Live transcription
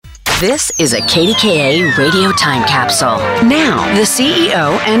This is a KDKA radio time capsule. Now, the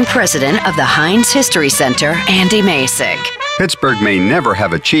CEO and president of the Heinz History Center, Andy Masich. Pittsburgh may never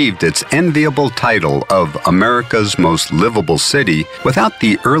have achieved its enviable title of America's most livable city without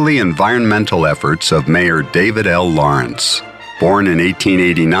the early environmental efforts of Mayor David L. Lawrence. Born in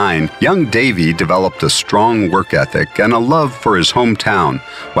 1889, young Davy developed a strong work ethic and a love for his hometown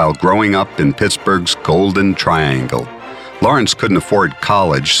while growing up in Pittsburgh's Golden Triangle. Lawrence couldn't afford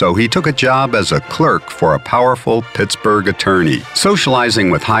college, so he took a job as a clerk for a powerful Pittsburgh attorney.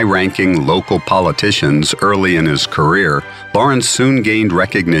 Socializing with high-ranking local politicians early in his career, Lawrence soon gained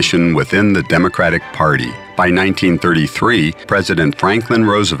recognition within the Democratic Party. By 1933, President Franklin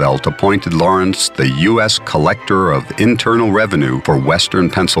Roosevelt appointed Lawrence the U.S. Collector of Internal Revenue for Western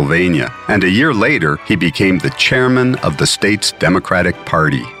Pennsylvania, and a year later, he became the chairman of the state's Democratic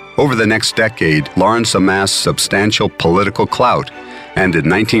Party. Over the next decade, Lawrence amassed substantial political clout, and in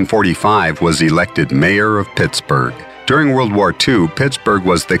 1945 was elected mayor of Pittsburgh. During World War II, Pittsburgh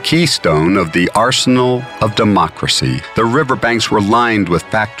was the keystone of the arsenal of democracy. The riverbanks were lined with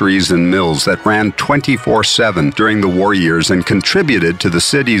factories and mills that ran 24/7 during the war years and contributed to the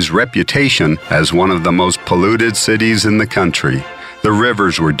city's reputation as one of the most polluted cities in the country. The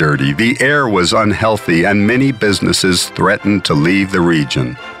rivers were dirty, the air was unhealthy, and many businesses threatened to leave the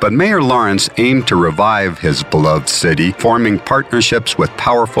region. But Mayor Lawrence aimed to revive his beloved city, forming partnerships with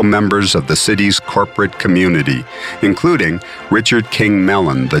powerful members of the city's corporate community, including Richard King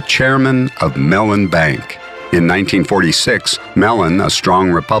Mellon, the chairman of Mellon Bank. In 1946, Mellon, a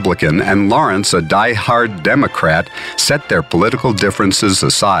strong Republican, and Lawrence, a die-hard Democrat, set their political differences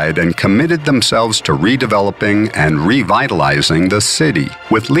aside and committed themselves to redeveloping and revitalizing the city.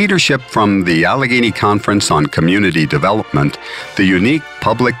 With leadership from the Allegheny Conference on Community Development, the unique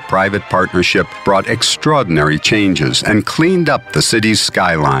public-private partnership brought extraordinary changes and cleaned up the city's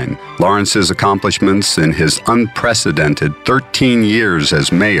skyline. Lawrence's accomplishments in his unprecedented 13 years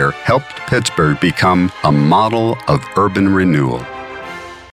as mayor helped Pittsburgh become a model of urban renewal.